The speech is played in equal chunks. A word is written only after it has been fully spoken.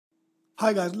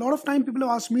Hi guys, a lot of time people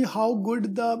have asked me how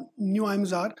good the new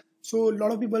IIMs are. So a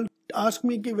lot of people ask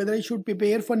me whether I should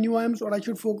prepare for new IIMs or I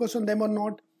should focus on them or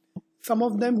not. Some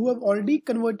of them who have already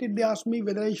converted, they ask me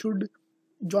whether I should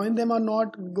join them or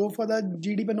not, go for the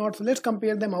GDP or not. So let's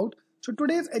compare them out. So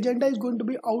today's agenda is going to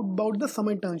be out about the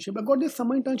summer internship. I got this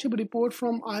summer internship report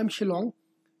from IIM Shillong.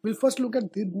 We'll first look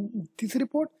at this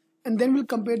report and then we'll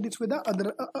compare this with the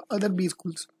other B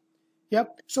schools.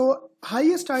 Yep. So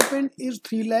highest stipend is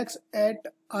 3 lakhs at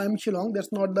IIM Shillong.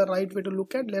 That's not the right way to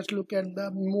look at. Let's look at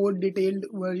the more detailed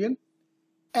version.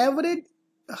 Average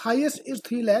highest is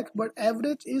 3 lakhs, but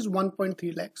average is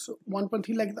 1.3 lakhs. So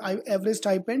 1.3 lakhs average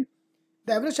stipend.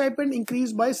 The average stipend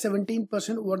increased by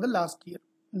 17% over the last year.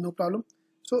 No problem.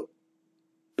 So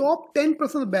top 10%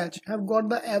 of the batch have got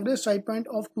the average stipend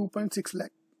of 2.6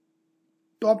 lakh.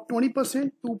 Top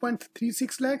 20%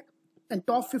 2.36 lakh. And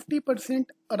top 50%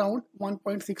 around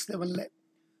 1.67 lakh.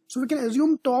 So we can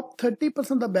assume top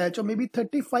 30% of the batch or maybe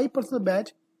 35% of the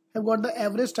batch have got the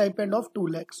average stipend of 2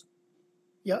 lakhs.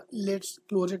 Yeah, let's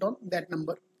close it on that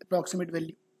number, approximate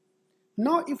value.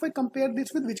 Now if I compare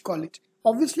this with which college?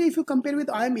 Obviously if you compare with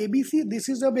IIM ABC, this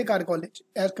is a Bekar college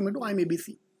as compared to IIM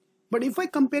ABC. But if I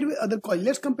compare with other college,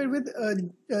 let's compare with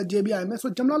JBIMS. So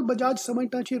Jamnal Bajaj summer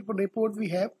internship report we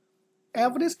have,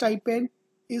 average stipend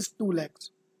is 2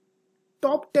 lakhs.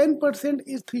 Top 10%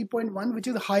 is 3.1, which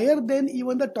is higher than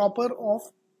even the topper of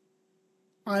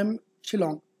IIM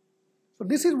Shillong. So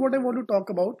this is what I want to talk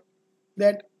about,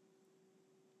 that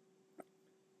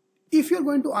if you're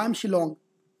going to IIM Shillong,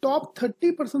 top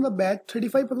 30% of the batch,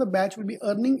 35% of the batch will be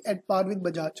earning at par with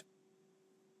Bajaj.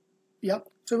 Yeah.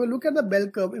 So if we look at the bell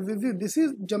curve, if this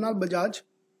is Jamnal Bajaj,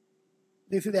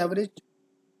 this is average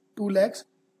 2 lakhs,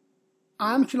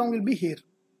 IIM Shillong will be here.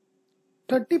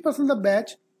 30% of the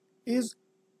batch is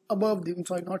above them,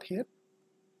 sorry, not here,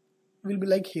 will be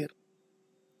like here.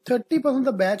 30% of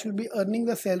the batch will be earning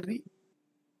the salary.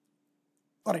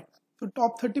 Alright, so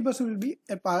top 30% will be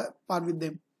at par with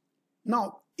them.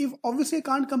 Now, if obviously I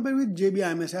can't compare with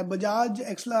JBIMS, Bajaj,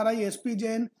 XLRI, SP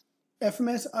Jain,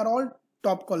 FMS are all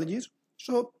top colleges.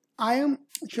 So IIM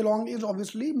Shillong is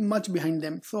obviously much behind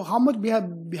them. So how much we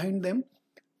have behind them?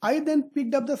 I then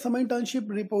picked up the summer internship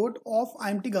report of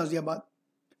IMT Ghaziabad.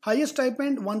 Highest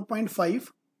stipend 1.5,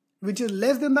 which is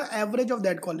less than the average of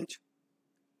that college.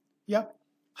 Yeah.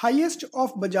 Highest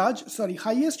of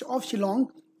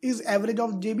Shillong is average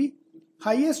of JB.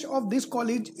 Highest of this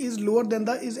college is lower than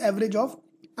the average of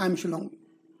IIM Shillong.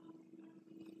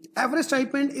 Average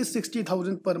stipend is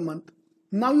 60,000 per month.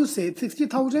 Now you say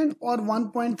 60,000 or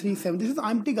 1.37. This is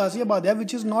IMT Ghaziabad,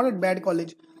 which is not a bad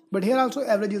college. But here also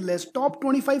average is less. Top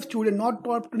 25 students, not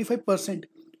top 25%.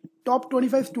 Top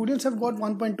 25 students have got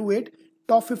 1.28,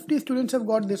 top 50 students have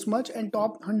got this much, and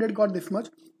top 100 got this much.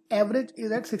 Average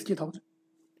is at 60,000.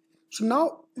 So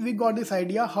now we got this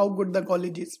idea how good the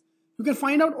college is. You can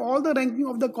find out all the ranking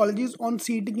of the colleges on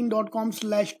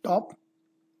cetking.com/top.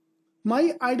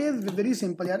 My idea is very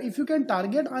simple. If you can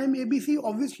target IIM ABC,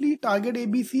 obviously target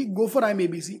ABC, go for IIM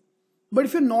ABC. But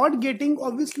if you're not getting,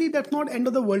 obviously that's not end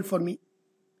of the world for me.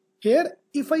 Here,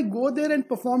 if I go there and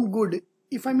perform good,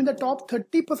 if I'm in the top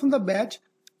 30% of the batch,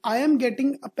 I am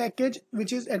getting a package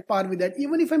which is at par with that.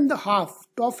 Even if I'm in the half,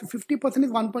 top 50%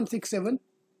 is 1.67,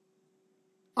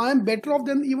 I am better off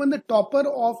than even the topper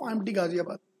of IMT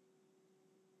Ghaziabad.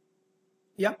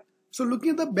 Yeah. So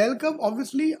looking at the bell curve,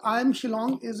 obviously IIM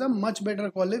Shillong is a much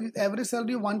better college with average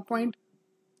salary of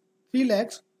 1.3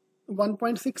 lakhs,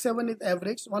 1.67 is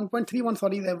average, 1.31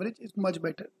 sorry is average, is much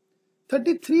better.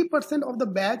 33% of the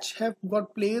batch have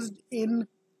got placed in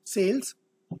sales,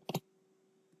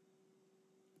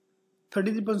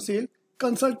 33% sale,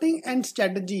 consulting and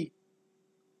strategy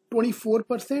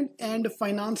 24%, and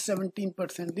finance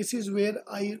 17%. This is where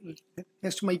I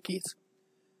rest my case.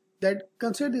 That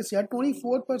consider this here,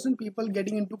 24% people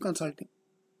getting into consulting.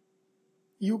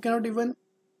 You cannot even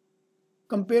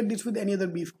compare this with any other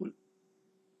B school.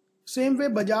 Same way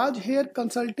Bajaj here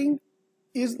consulting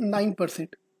is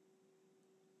 9%.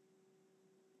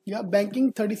 Yeah,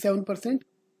 banking 37%.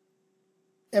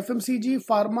 FMCG,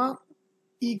 pharma,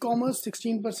 e-commerce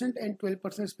 16% and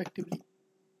 12% respectively.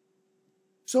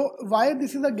 So why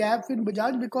this is a gap in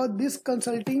Bajaj? Because this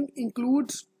consulting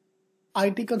includes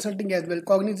IT consulting as well,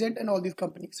 Cognizant and all these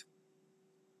companies.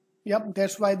 Yep,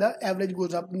 that's why the average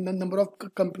goes up, the number of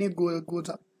companies goes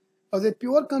up. As a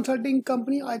pure consulting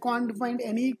company, I can't find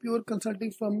any pure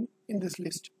consulting firm in this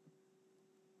list.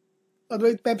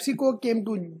 Otherwise, PepsiCo came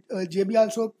to JB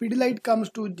also, Pidilite comes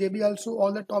to JB also,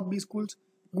 all the top B schools,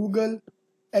 Google,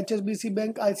 HSBC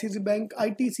Bank, ICICI Bank,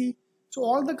 ITC. So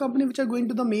all the companies which are going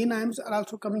to the main IIMs are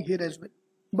also coming here as well.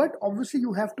 But obviously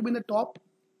you have to be in the top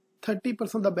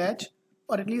 30% of the batch,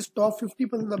 or at least top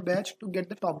 50% of the batch to get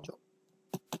the top job.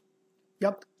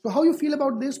 Yep. So how you feel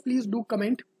about this? Please do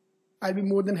comment. I'll be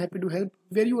more than happy to help.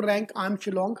 Where you rank IIM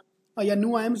Shillong, new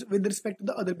IIMs with respect to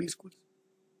the other B schools.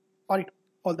 Alright,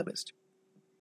 all the best.